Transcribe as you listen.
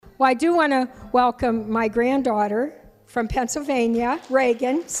Well, I do want to welcome my granddaughter from Pennsylvania,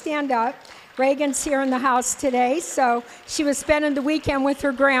 Reagan. Stand up. Reagan's here in the house today, so she was spending the weekend with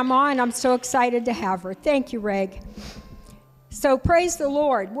her grandma, and I'm so excited to have her. Thank you, Reg. So praise the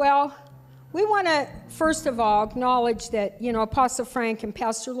Lord. Well, we want to, first of all, acknowledge that, Apostle Frank and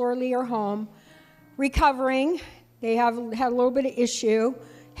Pastor Lorley are home, recovering. They have had a little bit of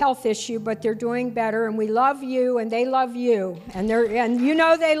health issue, but they're doing better, and we love you, and they love you, and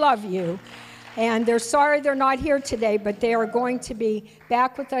they love you. And they're sorry they're not here today, but they are going to be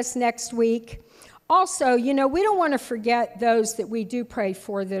back with us next week. Also, we don't want to forget those that we do pray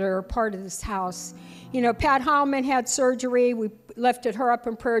for that are a part of this house. Pat Heilman had surgery. We lifted her up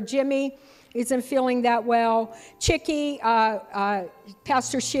in prayer. Jimmy isn't feeling that well. Chicky,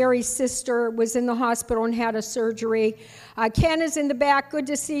 Pastor Sherry's sister, was in the hospital and had a surgery. Ken is in the back. Good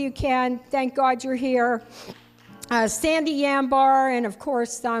to see you, Ken. Thank God you're here. Sandy Yambar, and of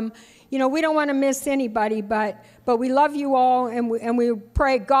course, we don't want to miss anybody, but we love you all, and we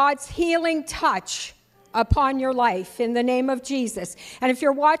pray God's healing touch upon your life in the name of Jesus. And if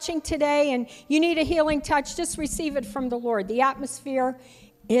you're watching today and you need a healing touch, just receive it from the Lord. The atmosphere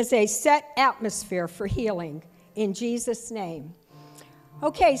is a set atmosphere for healing in Jesus' name.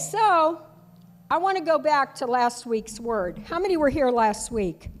 Okay, so I want to go back to last week's word. How many were here last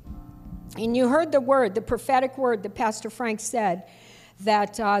week? And you heard the word, the prophetic word that Pastor Frank said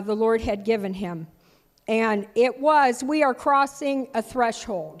that the Lord had given him. And it was, we are crossing a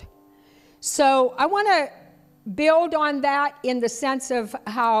threshold. So I want to build on that in the sense of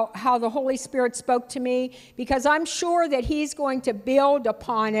how the Holy Spirit spoke to me, because I'm sure that he's going to build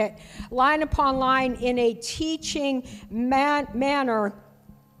upon it, line upon line, in a teaching manner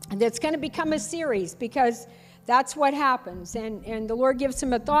that's going to become a series, because that's what happens. And the Lord gives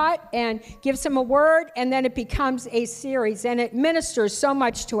him a thought and gives him a word, and then it becomes a series, and it ministers so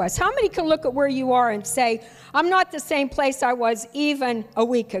much to us. How many can look at where you are and say, I'm not the same place I was even a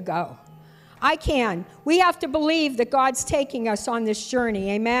week ago? I can. We have to believe that God's taking us on this journey.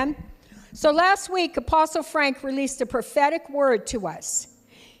 Amen? So last week, Apostle Frank released a prophetic word to us.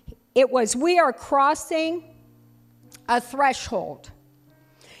 It was, we are crossing a threshold.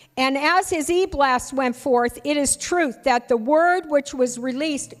 And as his e-blast went forth, it is truth that the word which was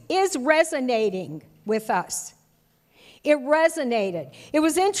released is resonating with us. It resonated. It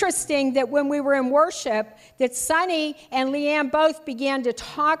was interesting that when we were in worship, that Sonny and Leanne both began to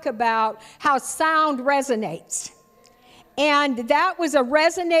talk about how sound resonates. And that was a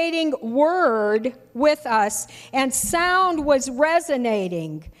resonating word with us, and sound was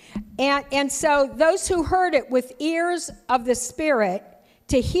resonating. And so those who heard it with ears of the Spirit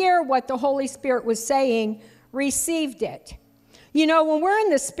to hear what the Holy Spirit was saying received it. When we're in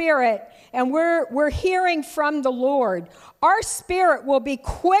the Spirit and we're hearing from the Lord, our spirit will be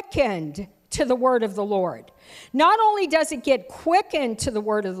quickened to the word of the Lord. Not only does it get quickened to the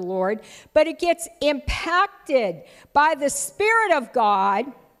word of the Lord, but it gets impacted by the Spirit of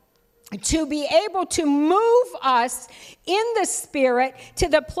God to be able to move us in the Spirit to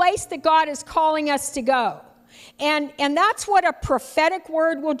the place that God is calling us to go. And that's what a prophetic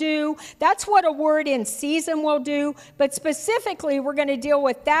word will do. That's what a word in season will do. But specifically, we're going to deal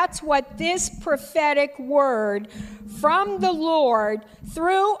with that's what this prophetic word from the Lord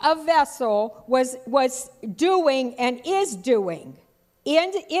through a vessel was doing and is doing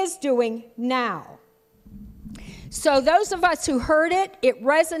now. So those of us who heard it, it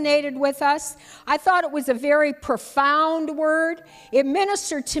resonated with us. I thought it was a very profound word. It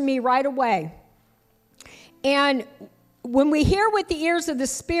ministered to me right away. And when we hear with the ears of the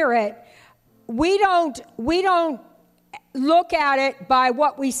Spirit, we don't look at it by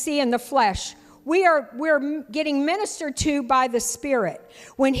what we see in the flesh. We're getting ministered to by the Spirit.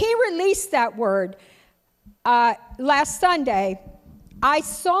 When he released that word last Sunday, I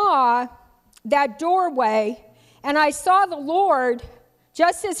saw that doorway, and I saw the Lord,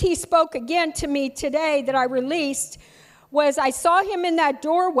 just as he spoke again to me today that I released, was I saw him in that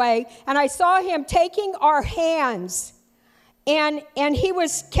doorway, and I saw him taking our hands, and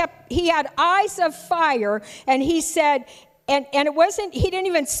he had eyes of fire, and he said, and it wasn't, he didn't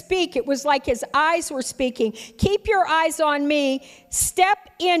even speak, it was like his eyes were speaking. Keep your eyes on me, step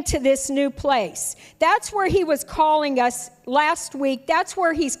into this new place. That's where he was calling us last week. That's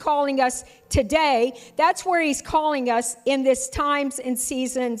where he's calling us today. That's where he's calling us in this times and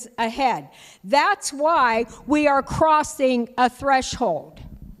seasons ahead. That's why we are crossing a threshold.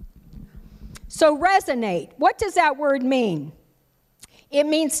 So resonate. What does that word mean? It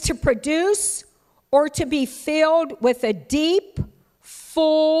means to produce or to be filled with a deep,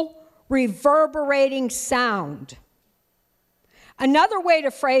 full, reverberating sound. Another way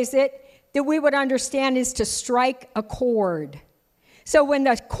to phrase it that we would understand is to strike a chord. So when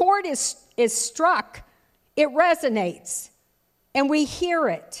the chord is struck, it resonates, and we hear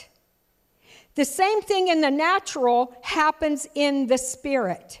it. The same thing in the natural happens in the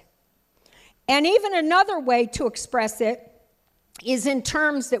spirit. And even another way to express it is in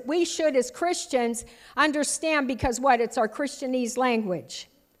terms that we should, as Christians, understand, because what? It's our Christianese language.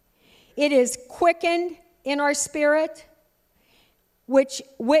 It is quickened in our spirit, which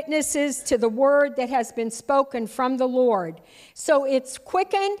witnesses to the word that has been spoken from the Lord. So it's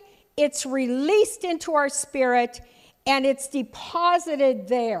quickened, it's released into our spirit, and it's deposited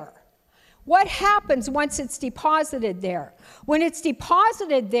there. What happens once it's deposited there? When it's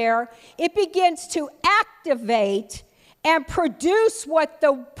deposited there, it begins to activate and produce what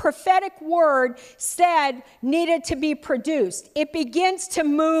the prophetic word said needed to be produced. It begins to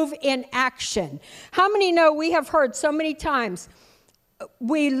move in action. How many know we have heard so many times,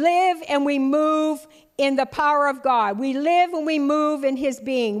 we live and we move in the power of God. We live and we move in his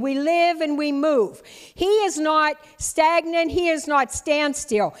being. We live and we move. He is not stagnant. He is not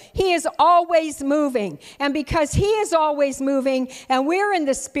standstill. He is always moving. And because he is always moving and we're in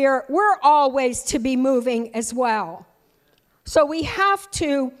the spirit, we're always to be moving as well. So we have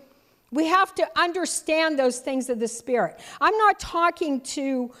to understand those things of the spirit. I'm not talking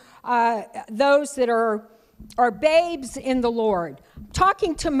to those that are babes in the Lord. I'm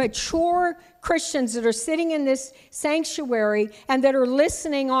talking to mature Christians that are sitting in this sanctuary and that are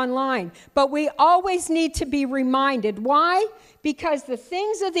listening online. But we always need to be reminded. Why? Because the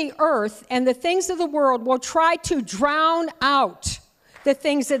things of the earth and the things of the world will try to drown out the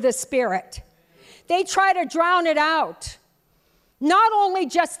things of the spirit. They try to drown it out. Not only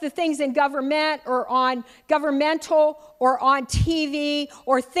just the things in government or on governmental or on TV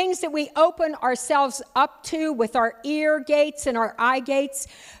or things that we open ourselves up to with our ear gates and our eye gates,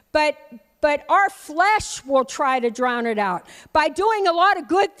 but our flesh will try to drown it out by doing a lot of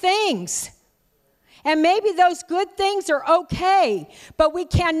good things. And maybe those good things are okay, but we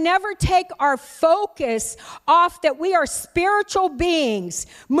can never take our focus off that we are spiritual beings,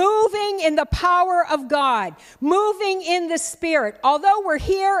 moving in the power of God, moving in the spirit. Although we're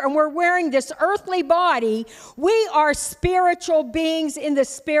here and we're wearing this earthly body, we are spiritual beings in the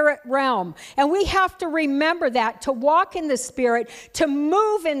spirit realm. And we have to remember that, to walk in the spirit, to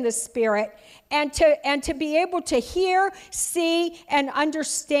move in the spirit, and to be able to hear, see, and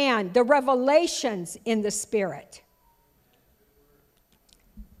understand the revelations in the spirit.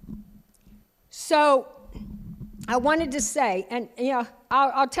 So I wanted to say, and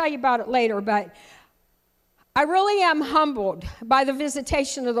I'll tell you about it later, but I really am humbled by the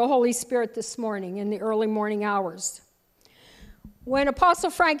visitation of the Holy Spirit this morning in the early morning hours. When Apostle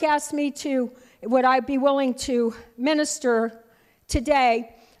Frank asked me would I be willing to minister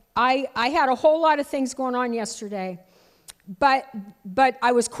today, I had a whole lot of things going on yesterday, but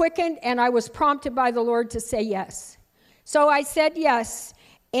I was quickened and I was prompted by the Lord to say yes. So I said yes,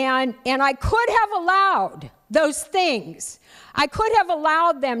 and I could have allowed those things. I could have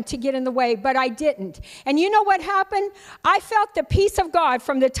allowed them to get in the way, but I didn't. And you know what happened? I felt the peace of God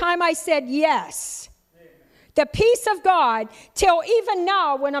from the time I said yes. The peace of God till even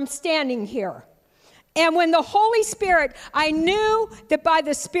now when I'm standing here. And when the Holy Spirit, I knew that by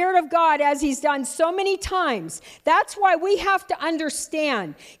the Spirit of God, as he's done so many times, that's why we have to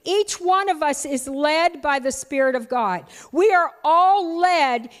understand each one of us is led by the Spirit of God. We are all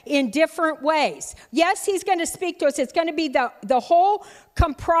led in different ways. Yes, he's going to speak to us. It's going to be the whole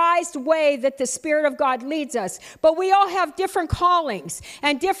comprised way that the Spirit of God leads us. But we all have different callings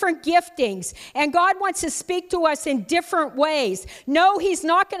and different giftings. And God wants to speak to us in different ways. No, he's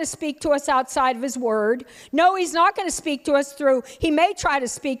not going to speak to us outside of his word. No, he's not going to speak to us he may try to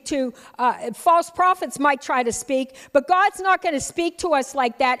speak to, false prophets might try to speak, but God's not going to speak to us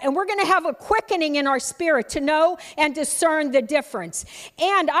like that. And we're going to have a quickening in our spirit to know and discern the difference.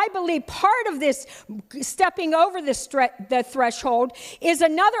 And I believe part of this stepping over the threshold is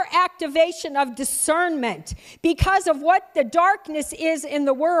another activation of discernment. Because of what the darkness is in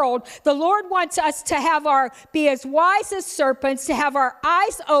the world, the Lord wants us to be as wise as serpents, to have our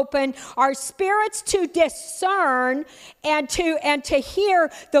eyes open, our spirits to discern, and to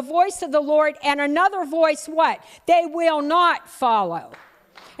hear the voice of the Lord, and another voice, what? They will not follow.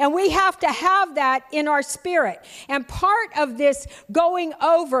 And we have to have that in our spirit. And part of this going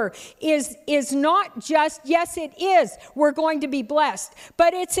over is not just, yes, it is, we're going to be blessed,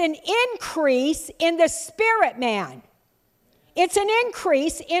 but it's an increase in the spirit man. It's an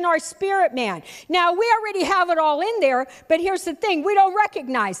increase in our spirit man. Now, we already have it all in there, but here's the thing, we don't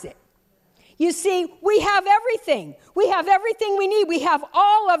recognize it. You see, we have everything. We have everything we need. We have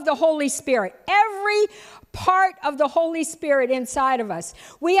all of the Holy Spirit, every part of the Holy Spirit inside of us.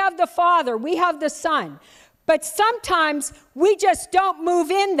 We have the Father, we have the Son. But sometimes we just don't move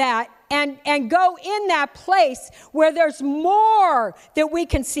in that and go in that place where there's more that we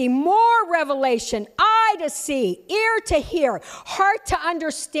can see, more revelation, eye to see, ear to hear, heart to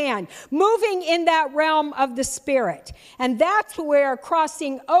understand, moving in that realm of the Spirit. And that's where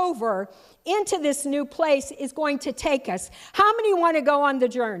crossing over into this new place is going to take us. How many want to go on the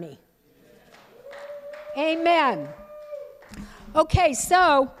journey? Amen. Okay,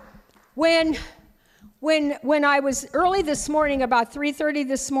 so when I was early this morning, about 3:30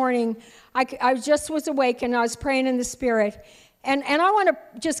 this morning, I just was awake and I was praying in the Spirit. And I want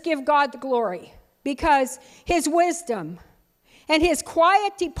to just give God the glory because His wisdom and His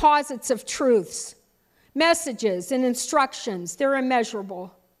quiet deposits of truths, messages, and instructions, they're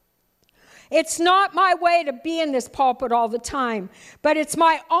immeasurable. It's not my way to be in this pulpit all the time, but it's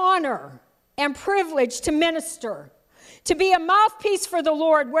my honor and privilege to minister, to be a mouthpiece for the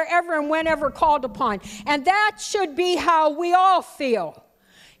Lord wherever and whenever called upon. And that should be how we all feel.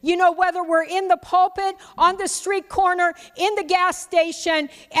 You know, whether we're in the pulpit, on the street corner, in the gas station,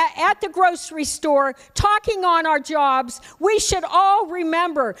 at the grocery store, talking on our jobs, we should all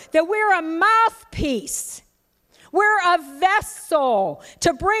remember that we're a mouthpiece. We're a vessel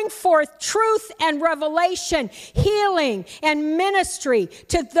to bring forth truth and revelation, healing and ministry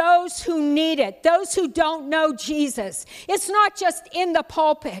to those who need it, those who don't know Jesus. It's not just in the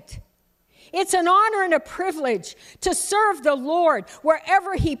pulpit. It's an honor and a privilege to serve the Lord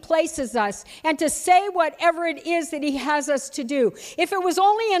wherever He places us and to say whatever it is that He has us to do. If it was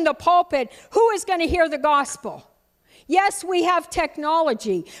only in the pulpit, who is going to hear the gospel? Yes, we have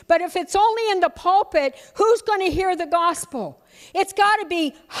technology, but if it's only in the pulpit, who's going to hear the gospel? It's got to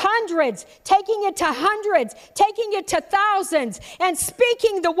be hundreds, taking it to hundreds, taking it to thousands, and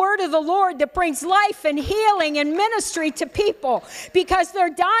speaking the word of the Lord that brings life and healing and ministry to people because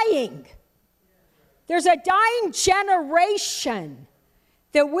they're dying. There's a dying generation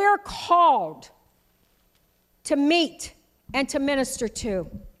that we're called to meet and to minister to.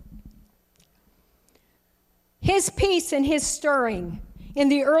 His peace and His stirring in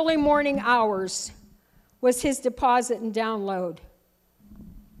the early morning hours was His deposit and download.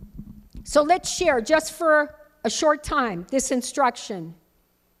 So let's share, just for a short time, this instruction.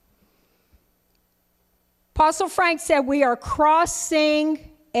 Apostle Frank said we are crossing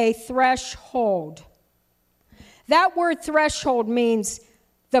a threshold. That word threshold means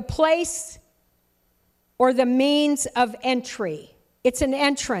the place or the means of entry. It's an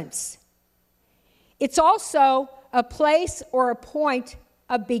entrance. It's also a place or a point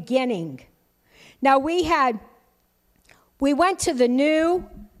of beginning. Now we went to the new.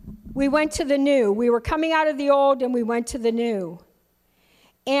 We were coming out of the old and we went to the new.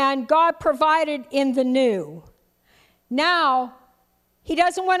 And God provided in the new. Now, He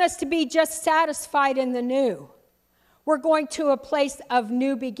doesn't want us to be just satisfied in the new. We're going to a place of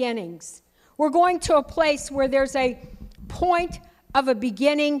new beginnings. We're going to a place where there's a point of a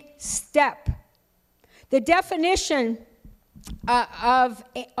beginning step. The definition of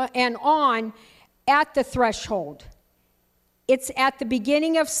and on at the threshold. It's at the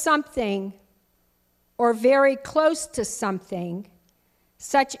beginning of something or very close to something,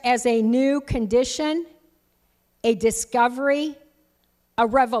 such as a new condition, a discovery, a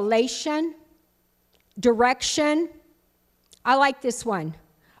revelation, direction. I like this one.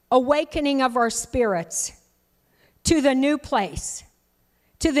 Awakening of our spirits to the new place,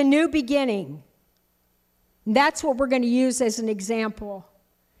 to the new beginning. That's what we're going to use as an example.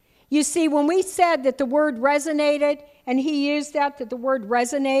 You see, when we said that the word resonated, and he used that the word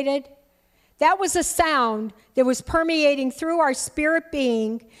resonated, that was a sound that was permeating through our spirit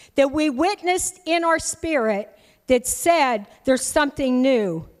being that we witnessed in our spirit that said there's something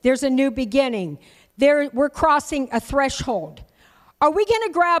new. There's a new beginning. We're crossing a threshold. Are we going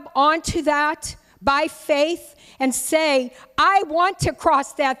to grab onto that by faith and say, I want to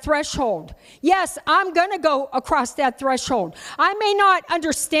cross that threshold? Yes, I'm going to go across that threshold. I may not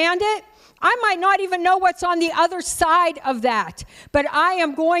understand it. I might not even know what's on the other side of that, but I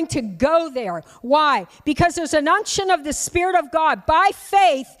am going to go there. Why? Because there's an unction of the Spirit of God by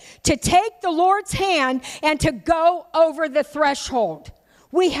faith to take the Lord's hand and to go over the threshold.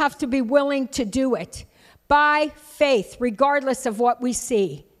 We have to be willing to do it by faith, regardless of what we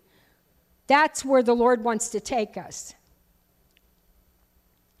see. That's where the Lord wants to take us.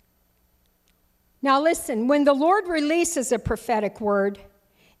 Now listen, when the Lord releases a prophetic word,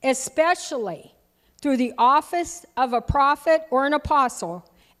 especially through the office of a prophet or an apostle,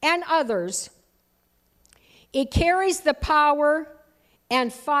 and others, it carries the power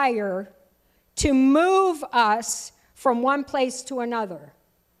and fire to move us from one place to another.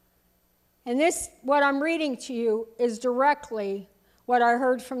 And this, what I'm reading to you, is directly what I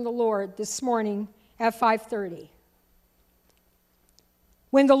heard from the Lord this morning at 5:30.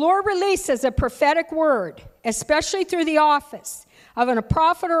 When the Lord releases a prophetic word, especially through the office of a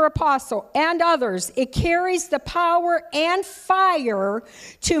prophet or apostle and others, it carries the power and fire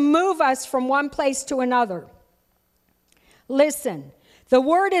to move us from one place to another. Listen, the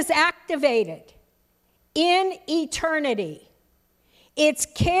word is activated in eternity. It's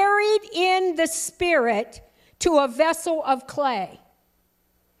carried in the Spirit to a vessel of clay.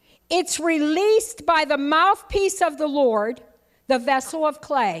 It's released by the mouthpiece of the Lord, the vessel of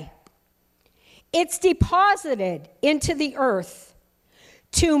clay. It's deposited into the earth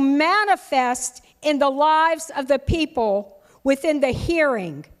to manifest in the lives of the people within the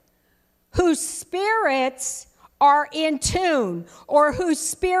hearing, whose spirits are in tune or whose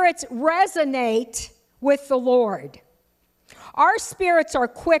spirits resonate with the Lord. Our spirits are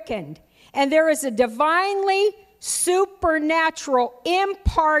quickened, and there is a divinely supernatural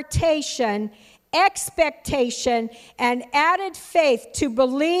impartation, expectation, and added faith to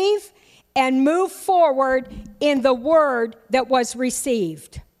believe and move forward in the word that was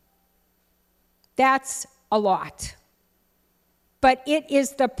received. That's a lot. But it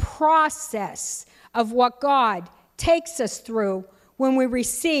is the process of what God takes us through when we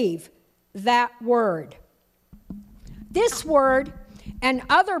receive that word. This word and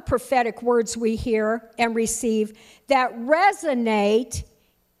other prophetic words we hear and receive that resonate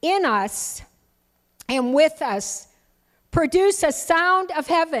in us and with us produce a sound of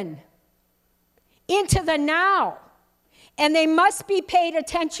heaven into the now, and they must be paid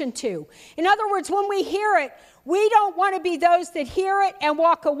attention to. In other words, when we hear it, we don't want to be those that hear it and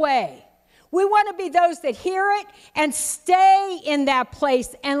walk away. We want to be those that hear it and stay in that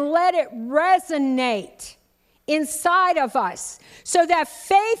place and let it resonate inside of us so that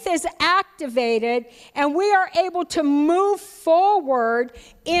faith is activated and we are able to move forward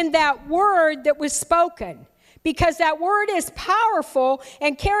in that word that was spoken. Because that word is powerful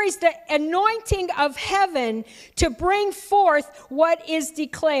and carries the anointing of heaven to bring forth what is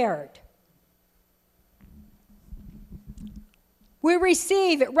declared. We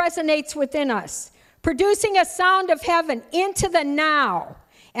receive, it resonates within us, producing a sound of heaven into the now,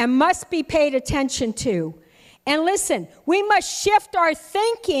 and must be paid attention to. And listen, we must shift our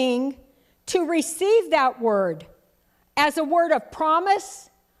thinking to receive that word as a word of promise,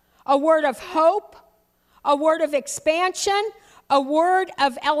 a word of hope, a word of expansion, a word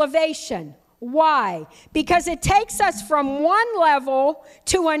of elevation. Why? Because it takes us from one level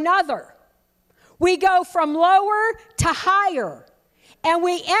to another. We go from lower to higher. And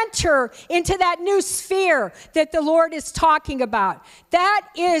we enter into that new sphere that the Lord is talking about. That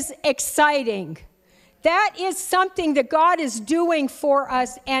is exciting. That is something that God is doing for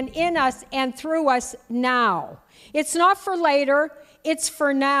us and in us and through us now. It's not for later, it's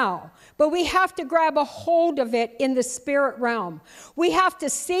for now. But we have to grab a hold of it in the spirit realm. We have to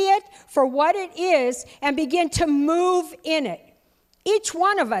see it for what it is and begin to move in it. Each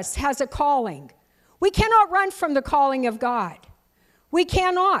one of us has a calling. We cannot run from the calling of God. We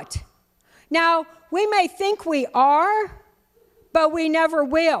cannot. Now, we may think we are, but we never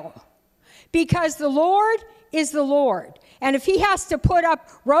will. Because the Lord is the Lord. And if he has to put up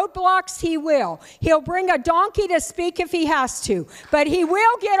roadblocks, he will. He'll bring a donkey to speak if he has to. But he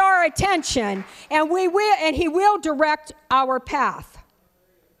will get our attention, and he will direct our path.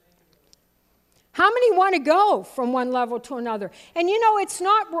 How many want to go from one level to another? And it's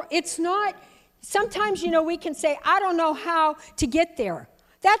not, sometimes, we can say, I don't know how to get there.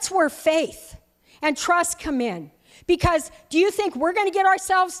 That's where faith and trust come in. Because do you think we're going to get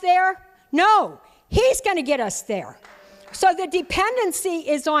ourselves there? No, he's going to get us there. So the dependency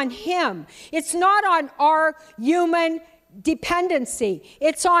is on him. It's not on our human dependency.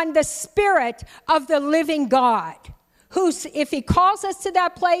 It's on the Spirit of the living God, who's, if he calls us to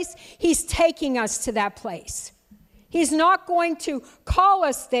that place, he's taking us to that place. He's not going to call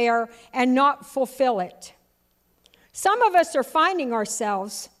us there and not fulfill it. Some of us are finding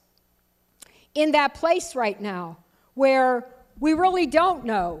ourselves in that place right now where we really don't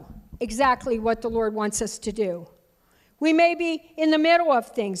know exactly what the Lord wants us to do. We may be in the middle of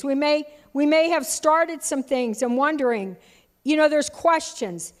things. We may have started some things and wondering, there's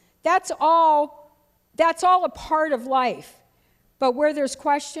questions. That's all a part of life. But where there's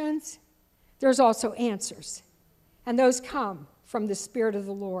questions, there's also answers. And those come from the Spirit of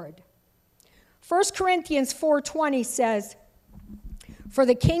the Lord. 1 Corinthians 4:20 says, For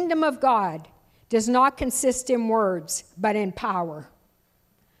the kingdom of God does not consist in words, but in power.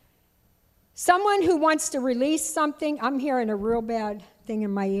 Someone who wants to release something, I'm hearing a real bad thing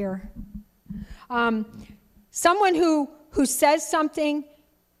in my ear. Someone who says something,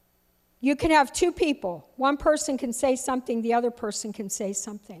 you can have two people. One person can say something, the other person can say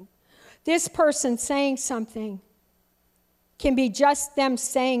something. This person saying something can be just them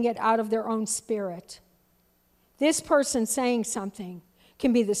saying it out of their own spirit. This person saying something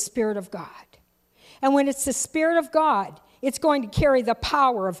can be the Spirit of God. And when it's the Spirit of God, it's going to carry the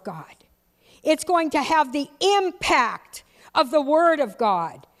power of God. It's going to have the impact of the Word of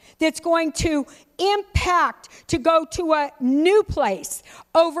God. That's going to impact to go to a new place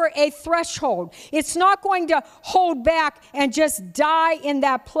over a threshold. It's not going to hold back and just die in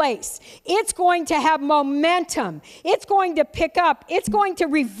that place. It's going to have momentum. It's going to pick up. It's going to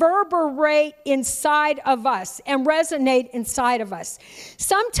reverberate inside of us and resonate inside of us.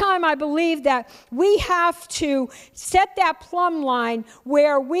 Sometime I believe that we have to set that plumb line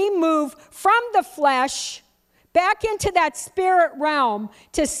where we move from the flesh back into that spirit realm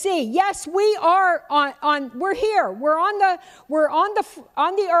to see. Yes, we are we're here. We're on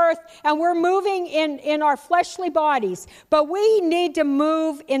the earth, and we're moving in our fleshly bodies. But we need to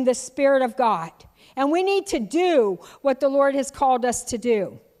move in the Spirit of God. And we need to do what the Lord has called us to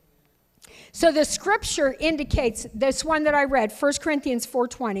do. So the scripture indicates, this one that I read, 1 Corinthians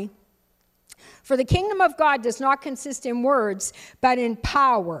 4:20. For the kingdom of God does not consist in words, but in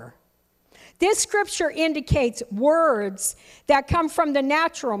power. This scripture indicates words that come from the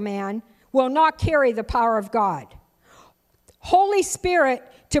natural man will not carry the power of God. Holy Spirit,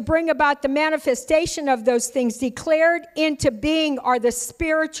 to bring about the manifestation of those things declared into being, are the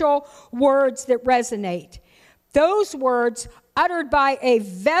spiritual words that resonate. Those words uttered by a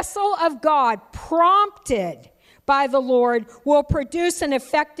vessel of God, prompted by the Lord, will produce an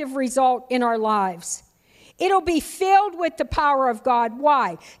effective result in our lives. It'll be filled with the power of God.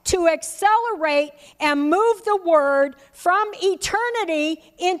 Why? To accelerate and move the word from eternity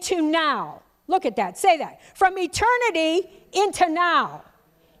into now. Look at that. Say that. From eternity into now.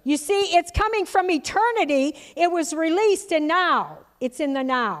 You see, it's coming from eternity. It was released in now. It's in the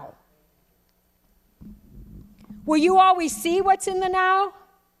now. Will you always see what's in the now?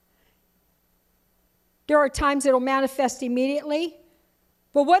 There are times it'll manifest immediately.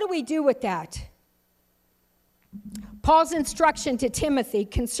 But what do we do with that? Paul's instruction to Timothy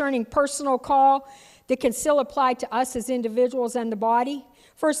concerning personal call that can still apply to us as individuals and the body.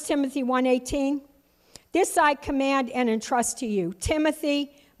 1 Timothy 1:18. This I command and entrust to you,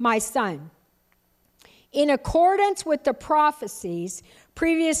 Timothy, my son, in accordance with the prophecies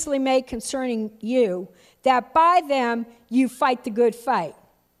previously made concerning you, that by them you fight the good fight.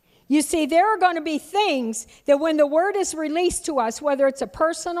 You see, there are going to be things that when the word is released to us, whether it's a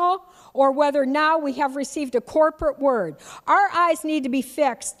personal or whether now we have received a corporate word, our eyes need to be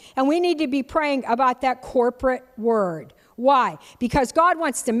fixed, and we need to be praying about that corporate word. Why? Because God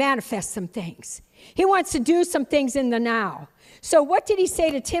wants to manifest some things. He wants to do some things in the now. So what did he say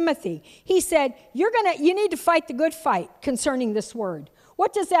to Timothy? He said, you need to fight the good fight concerning this word.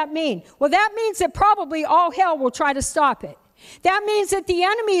 What does that mean? Well, that means that probably all hell will try to stop it. That means that the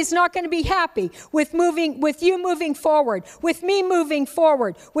enemy is not going to be happy with you moving forward, with me moving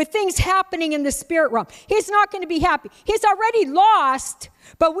forward, with things happening in the spirit realm. He's not going to be happy. He's already lost,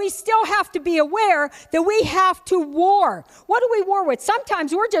 but we still have to be aware that we have to war. What do we war with?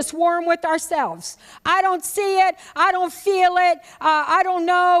 Sometimes we're just warring with ourselves. I don't see it. I don't feel it. I don't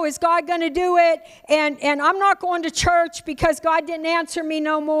know. Is God going to do it? And I'm not going to church because God didn't answer me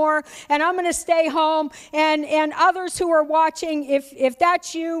no more. And I'm going to stay home. And others who are watching, if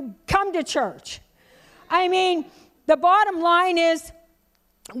that's you, come to church. I mean, the bottom line is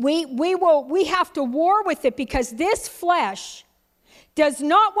we have to war with it, because this flesh does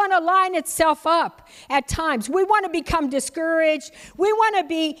not want to line itself up at times. We want to become discouraged. We want to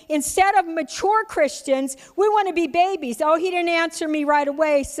be, instead of mature Christians, we want to be babies. Oh, he didn't answer me right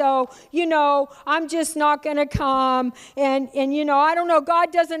away, so, I'm just not going to come. And I don't know,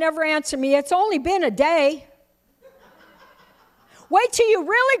 God doesn't ever answer me. It's only been a day. Wait till you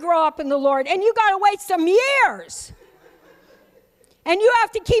really grow up in the Lord, and you got to wait some years. And you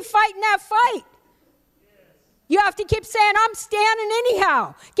have to keep fighting that fight. You have to keep saying, I'm standing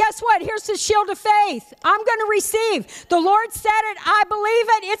anyhow. Guess what? Here's the shield of faith. I'm going to receive. The Lord said it. I believe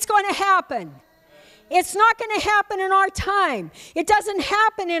it. It's going to happen. It's not going to happen in our time. It doesn't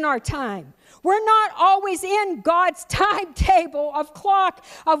happen in our time. We're not always in God's timetable of clock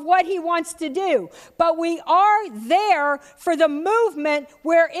of what he wants to do. But we are there for the movement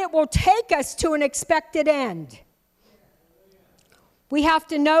where it will take us to an expected end. We have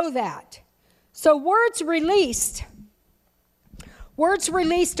to know that. So words released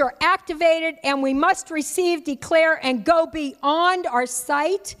are activated, and we must receive, declare, and go beyond our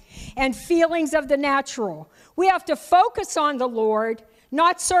sight and feelings of the natural. We have to focus on the Lord,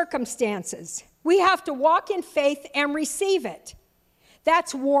 not circumstances. We have to walk in faith and receive it.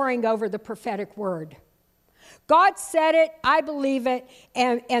 That's warring over the prophetic word. God said it, I believe it,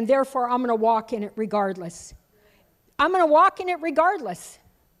 and therefore I'm going to walk in it regardless. I'm going to walk in it regardless.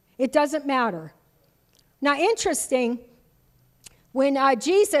 It doesn't matter. Now, interesting, when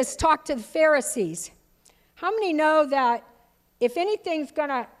Jesus talked to the Pharisees, how many know that if anything's going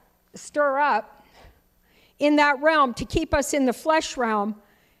to stir up in that realm to keep us in the flesh realm,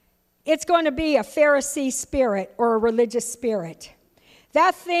 it's going to be a Pharisee spirit or a religious spirit.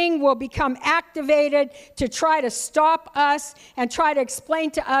 That thing will become activated to try to stop us and try to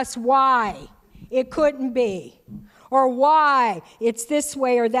explain to us why it couldn't be or why it's this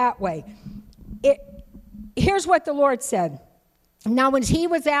way or that way. Here's what the Lord said. Now, when he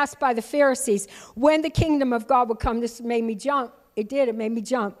was asked by the Pharisees when the kingdom of God would come, this made me jump. It made me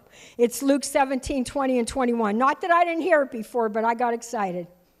jump. It's Luke 17, 20 and 21. Not that I didn't hear it before, but I got excited.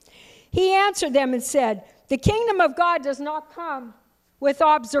 He answered them and said, the kingdom of God does not come with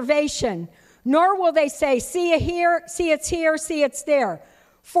observation, nor will they say, see it here, see it's here, see it's there.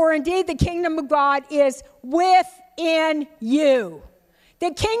 For indeed the kingdom of God is within you.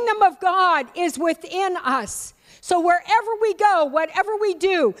 The kingdom of God is within us. So wherever we go, whatever we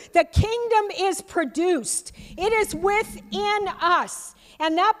do, the kingdom is produced. It is within us.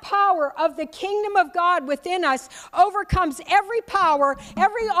 And that power of the kingdom of God within us overcomes every power,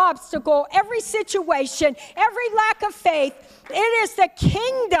 every obstacle, every situation, every lack of faith. It is the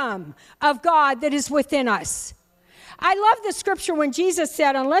kingdom of God that is within us. I love the scripture when Jesus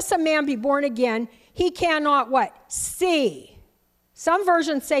said, unless a man be born again, he cannot what? See. Some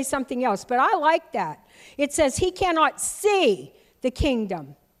versions say something else, but I like that. It says he cannot see the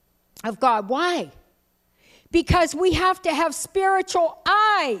kingdom of God. Why? Because we have to have spiritual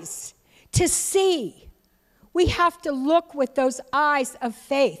eyes to see. We have to look with those eyes of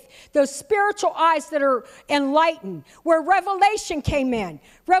faith, those spiritual eyes that are enlightened, where revelation came in.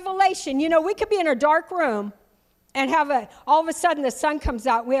 Revelation, we could be in a dark room and all of a sudden the sun comes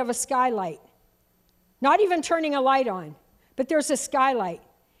out and we have a skylight. Not even turning a light on, but there's a skylight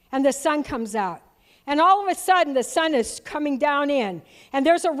and the sun comes out. And all of a sudden, the sun is coming down in. And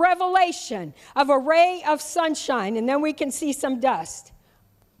there's a revelation of a ray of sunshine. And then we can see some dust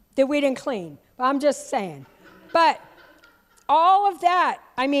that we didn't clean. I'm just saying. But all of that,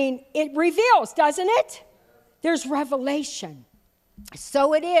 it reveals, doesn't it? There's revelation.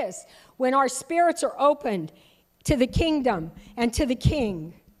 So it is when our spirits are opened to the kingdom and to the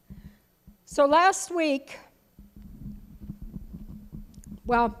King. So last week,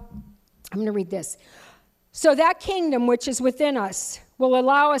 I'm going to read this. So that kingdom which is within us will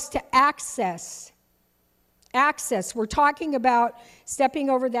allow us to access. We're talking about stepping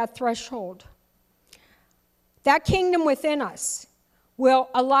over that threshold. That kingdom within us will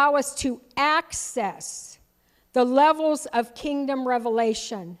allow us to access the levels of kingdom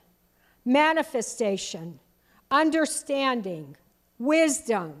revelation, manifestation, understanding,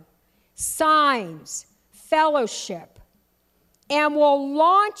 wisdom, signs, fellowship, and will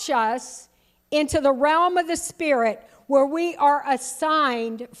launch us into the realm of the Spirit where we are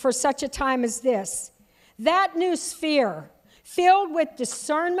assigned for such a time as this. That new sphere, filled with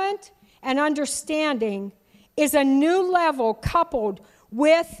discernment and understanding, is a new level coupled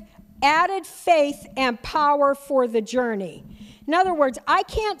with added faith and power for the journey. In other words, I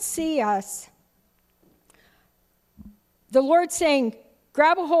can't see us, the Lord saying,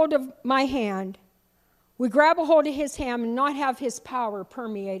 grab a hold of my hand. We grab a hold of his hand and not have his power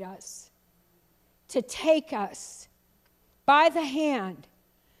permeate us, to take us by the hand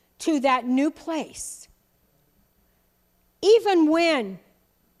to that new place. Even when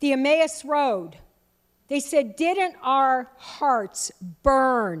the Emmaus Road, they said, didn't our hearts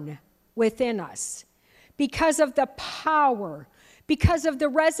burn within us because of the power, because of the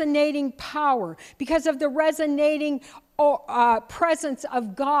resonating power, because of the resonating presence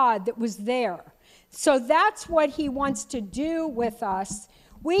of God that was there? So that's what he wants to do with us.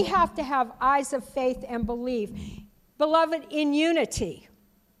 We have to have eyes of faith and believe. Beloved, in unity,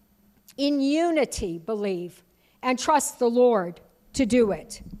 believe and trust the Lord to do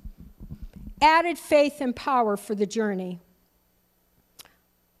it. Added faith and power for the journey.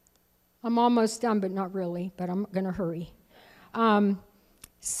 I'm almost done, but not really, but I'm going to hurry.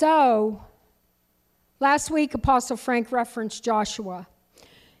 So, last week, Apostle Frank referenced Joshua.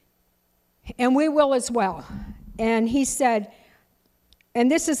 And we will as well. And he said, And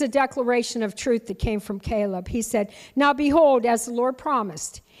this is a declaration of truth that came from Caleb. He said, "Now behold, as the Lord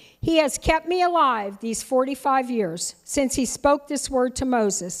promised, he has kept me alive these 45 years since he spoke this word to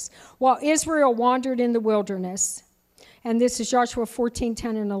Moses while Israel wandered in the wilderness." And this is Joshua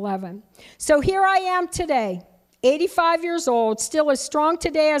 14:10 and 11. "So here I am today, 85 years old, still as strong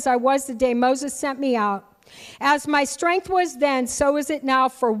today as I was the day Moses sent me out. As my strength was then, so is it now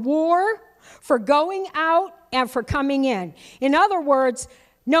for war, for going out, and for coming in." In other words,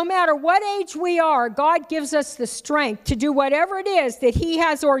 no matter what age we are, God gives us the strength to do whatever it is that he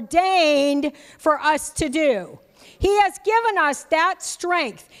has ordained for us to do. He has given us that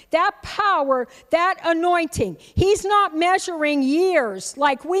strength, that power, that anointing. He's not measuring years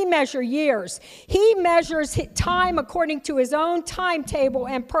like we measure years. He measures time according to his own timetable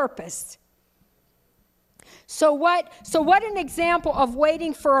and purpose. So what an example of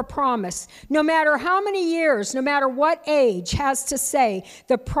waiting for a promise. No matter how many years, no matter what age, has to say,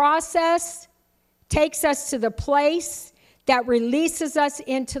 the process takes us to the place that releases us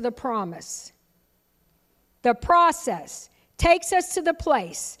into the promise. The process takes us to the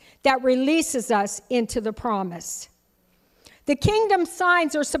place that releases us into the promise. The kingdom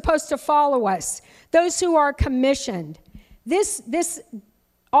signs are supposed to follow us, those who are commissioned. This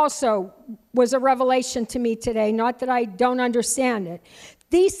also was a revelation to me today, not that I don't understand it.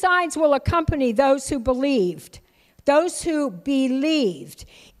 These signs will accompany those who believed. Those who believed.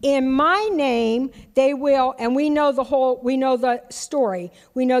 In my name, they will, and we know the story.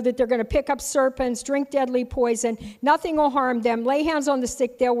 We know that they're going to pick up serpents, drink deadly poison. Nothing will harm them. Lay hands on the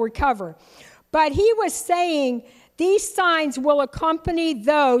sick, they'll recover. But he was saying, these signs will accompany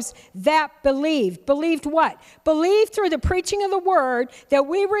those that believed. Believed what? Believed through the preaching of the word that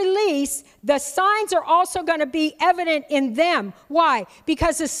we release. The signs are also going to be evident in them. Why?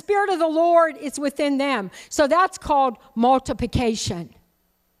 Because the Spirit of the Lord is within them. So that's called multiplication.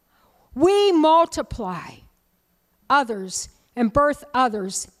 We multiply others and birth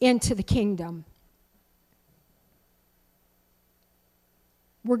others into the kingdom.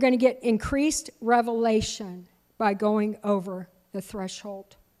 We're going to get increased revelation by going over the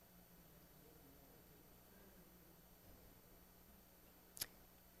threshold.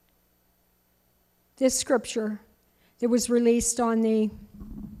 This scripture that was released on the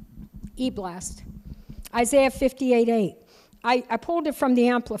e-blast, Isaiah 58:8. I pulled it from the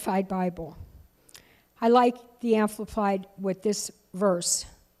Amplified Bible. I like the Amplified with this verse.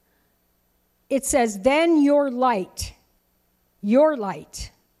 It says, "Then your light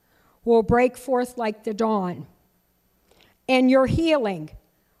will break forth like the dawn, and your healing,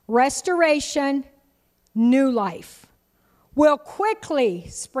 restoration, new life will quickly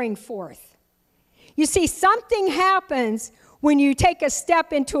spring forth." You see, something happens when you take a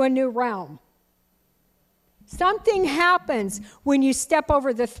step into a new realm. Something happens when you step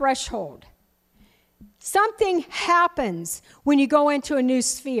over the threshold. Something happens when you go into a new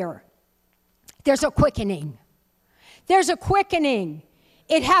sphere. There's a quickening. There's a quickening.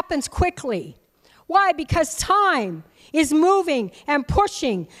 It happens quickly. Why? Because time is moving and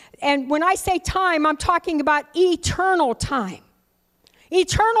pushing. And when I say time, I'm talking about eternal time.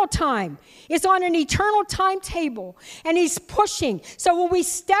 Eternal time is on an eternal timetable, and he's pushing. So when we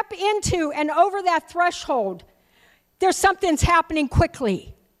step into and over that threshold, there's something's happening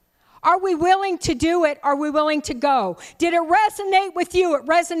quickly. Are we willing to do it? Are we willing to go? Did it resonate with you? It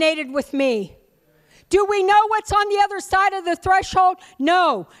resonated with me. Do we know what's on the other side of the threshold?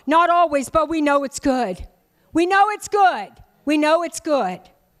 No, not always, but we know it's good. We know it's good. We know it's good.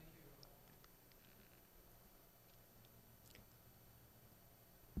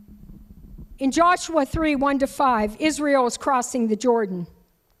 In Joshua 3:1-5, Israel is crossing the Jordan.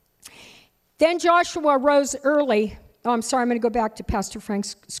 Then Joshua rose early. I'm going to go back to Pastor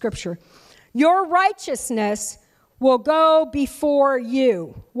Frank's scripture. Your righteousness will go before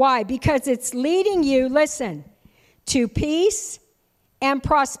you. Why? Because it's leading you, listen, to peace and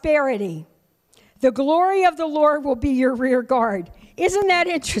prosperity. The glory of the Lord will be your rear guard. Isn't that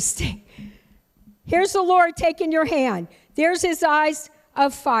interesting? Here's the Lord taking your hand. There's his eyes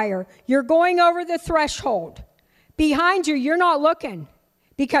of fire. You're going over the threshold. Behind you, you're not looking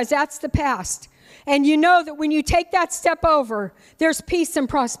because that's the past. And you know that when you take that step over, there's peace and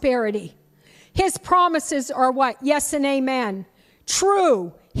prosperity. His promises are what? Yes and amen.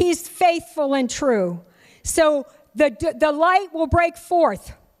 True. He's faithful and true. So the light will break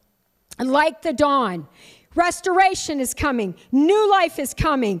forth like the dawn. Restoration is coming. New life is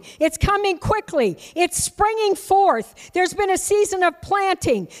coming. It's coming quickly. It's springing forth. There's been a season of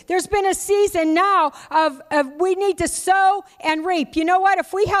planting. There's been a season now of we need to sow and reap. You know what?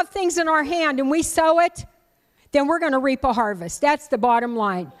 If we have things in our hand and we sow it, then we're going to reap a harvest. That's the bottom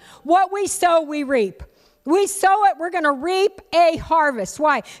line. What we sow, we reap. We sow it, we're going to reap a harvest.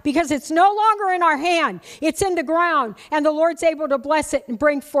 Why? Because it's no longer in our hand. It's in the ground, and the Lord's able to bless it and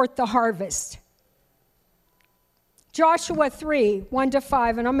bring forth the harvest. Joshua 3,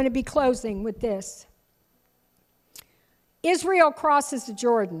 1-5, and I'm going to be closing with this. Israel crosses the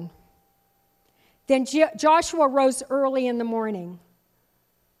Jordan. Then Joshua rose early in the morning,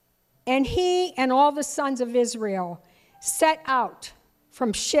 and he and all the sons of Israel set out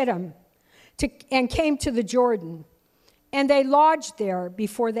from Shittim and came to the Jordan, and they lodged there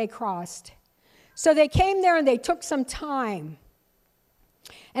before they crossed. So they came there and they took some time,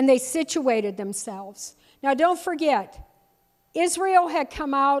 and they situated themselves. Now don't forget, Israel had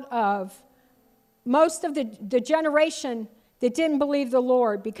come out of most of the generation that didn't believe the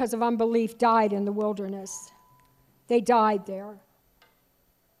Lord because of unbelief died in the wilderness. They died there.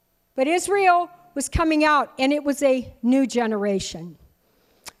 But Israel was coming out, and it was a new generation.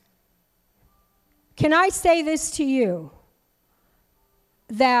 Can I say this to you?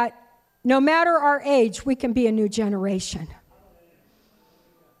 That no matter our age, we can be a new generation.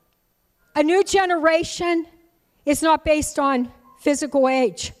 A new generation is not based on physical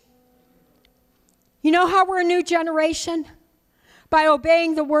age. You know how we're a new generation? By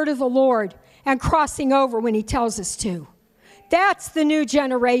obeying the word of the Lord and crossing over when he tells us to. That's the new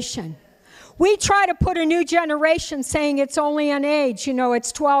generation. We try to put a new generation saying it's only an age,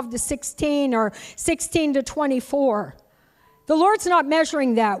 it's 12 to 16 or 16 to 24. The Lord's not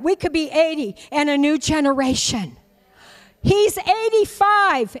measuring that. We could be 80 and a new generation. He's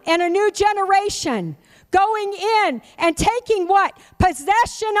 85 and a new generation going in and taking what?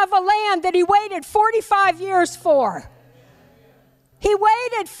 Possession of a land that he waited 45 years for. He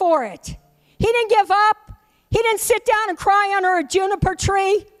waited for it. He didn't give up. He didn't sit down and cry under a juniper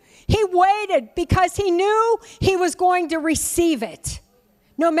tree. He waited because he knew he was going to receive it,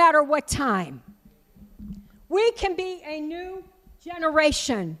 no matter what time. We can be a new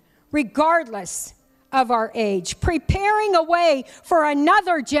generation, regardless of our age, preparing a way for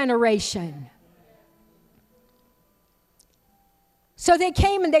another generation. So they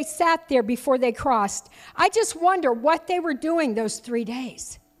came and they sat there before they crossed. I just wonder what they were doing those 3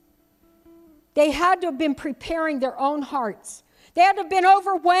 days. They had to have been preparing their own hearts. They had to have been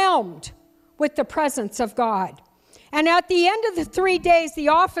overwhelmed with the presence of God. And at the end of the 3 days, the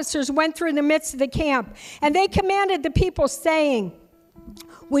officers went through the midst of the camp, and they commanded the people, saying,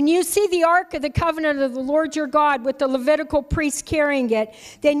 when you see the ark of the covenant of the Lord your God with the Levitical priests carrying it,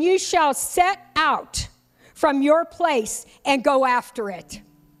 then you shall set out from your place and go after it.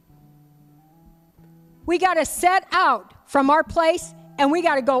 We got to set out from our place, and we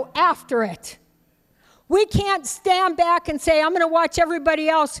got to go after it. We can't stand back and say, I'm going to watch everybody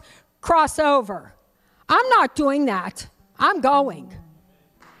else cross over. I'm not doing that. I'm going.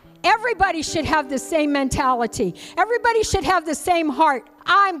 Everybody should have the same mentality. Everybody should have the same heart.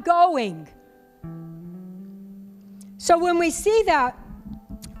 I'm going. So when we see that,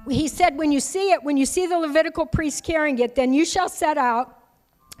 he said, when you see the Levitical priest carrying it, then you shall set out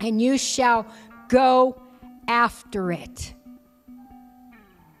and you shall go after it.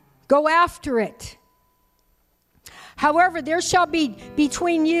 Go after it. However, there shall be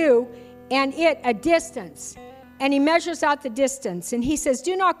between you and it a distance. And he measures out the distance. And he says,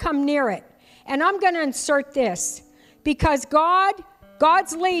 do not come near it. And I'm going to insert this. Because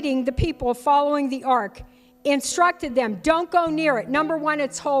God's leading the people following the ark, instructed them, don't go near it. Number one,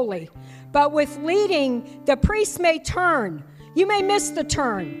 it's holy. But with leading, the priests may turn. You may miss the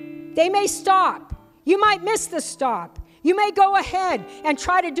turn. They may stop. You might miss the stop. You may go ahead and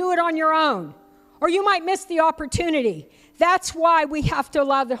try to do it on your own. Or you might miss the opportunity. That's why we have to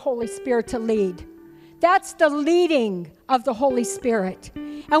allow the Holy Spirit to lead. That's the leading of the Holy Spirit.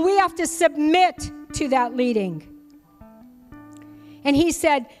 And we have to submit to that leading. And he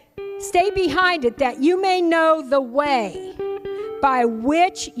said, stay behind it, that you may know the way by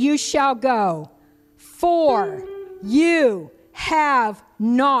which you shall go, for you have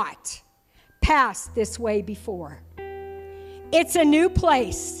not passed this way before. It's a new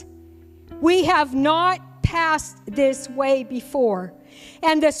place. We have not passed this way before.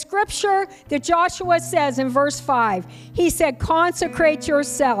 And the scripture that Joshua says in verse 5, he said, consecrate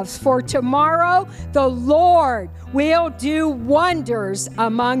yourselves, for tomorrow the Lord will do wonders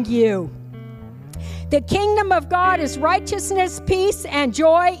among you. The kingdom of God is righteousness, peace, and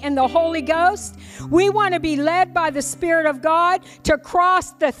joy in the Holy Ghost. We want to be led by the Spirit of God to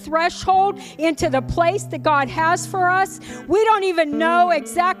cross the threshold into the place that God has for us. We don't even know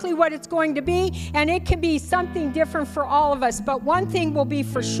exactly what it's going to be, and it can be something different for all of us. But one thing will be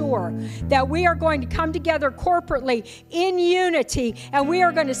for sure, that we are going to come together corporately in unity, and we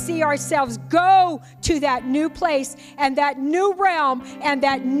are going to see ourselves go to that new place and that new realm and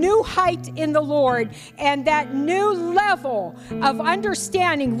that new height in the Lord and that new level of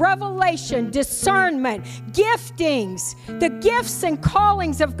understanding, revelation, discernment, giftings. The gifts and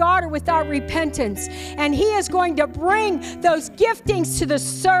callings of God are without repentance, and He is going to bring those giftings to the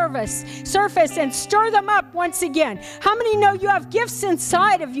surface and stir them up once again. How many know you have gifts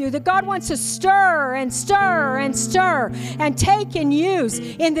inside of you that God wants to stir and stir and stir and take and use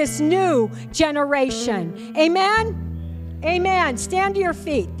in this new generation? Amen? Amen. Stand to your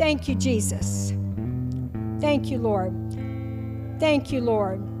feet. Thank you, Jesus. Thank you, Lord. Thank you,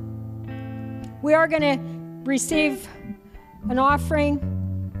 Lord. We are going to receive an offering.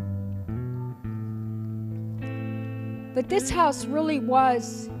 But this house really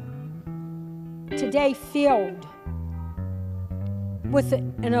was today filled with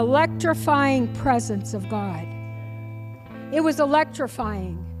an electrifying presence of God. It was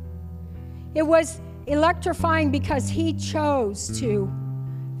electrifying. It was electrifying because He chose to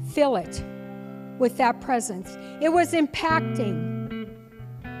fill it with that presence. It was impacting.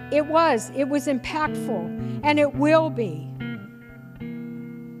 It was impactful, and it will be.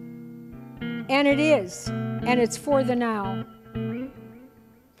 And it is, and it's for the now.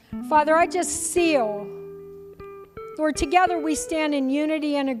 Father, I just seal, Lord, together we stand in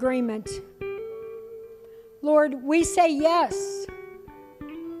unity and agreement. Lord, we say yes.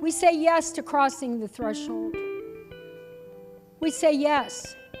 We say yes to crossing the threshold. We say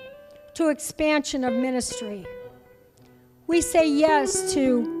yes to expansion of ministry. We say yes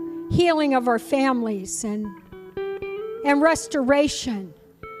to healing of our families and restoration.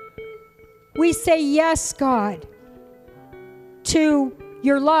 We say yes, God, to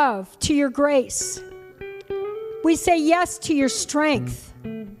your love, to your grace. We say yes to your strength,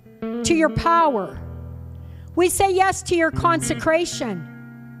 to your power. We say yes to your consecration.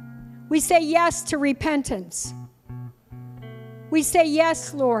 We say yes to repentance. We say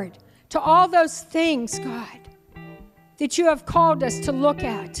yes, Lord, to all those things, God, that you have called us to look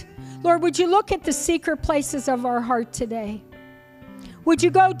at. Lord, would you look at the secret places of our heart today? Would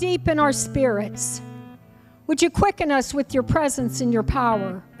you go deep in our spirits? Would you quicken us with your presence and your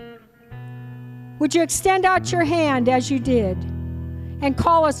power? Would you extend out your hand as you did and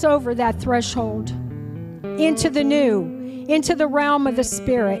call us over that threshold into the new, into the realm of the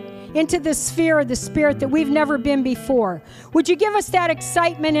Spirit, into the sphere of the Spirit that we've never been before? Would you give us that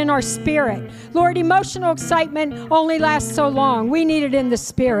excitement in our spirit? Lord, emotional excitement only lasts so long. We need it in the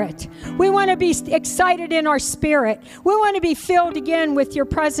Spirit. We want to be excited in our spirit. We want to be filled again with your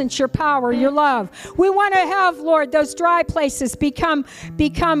presence, your power, your love. We want to have, Lord, those dry places become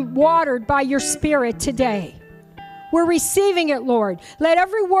watered by your Spirit today. We're receiving it, Lord. Let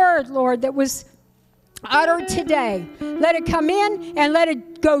every word, Lord, that was uttered today, let it come in and let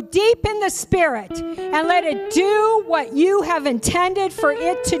it go deep in the Spirit and let it do what you have intended for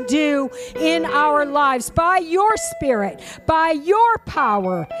it to do in our lives by your Spirit, by your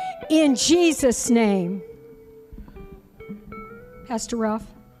power, in Jesus' name. Pastor Ralph.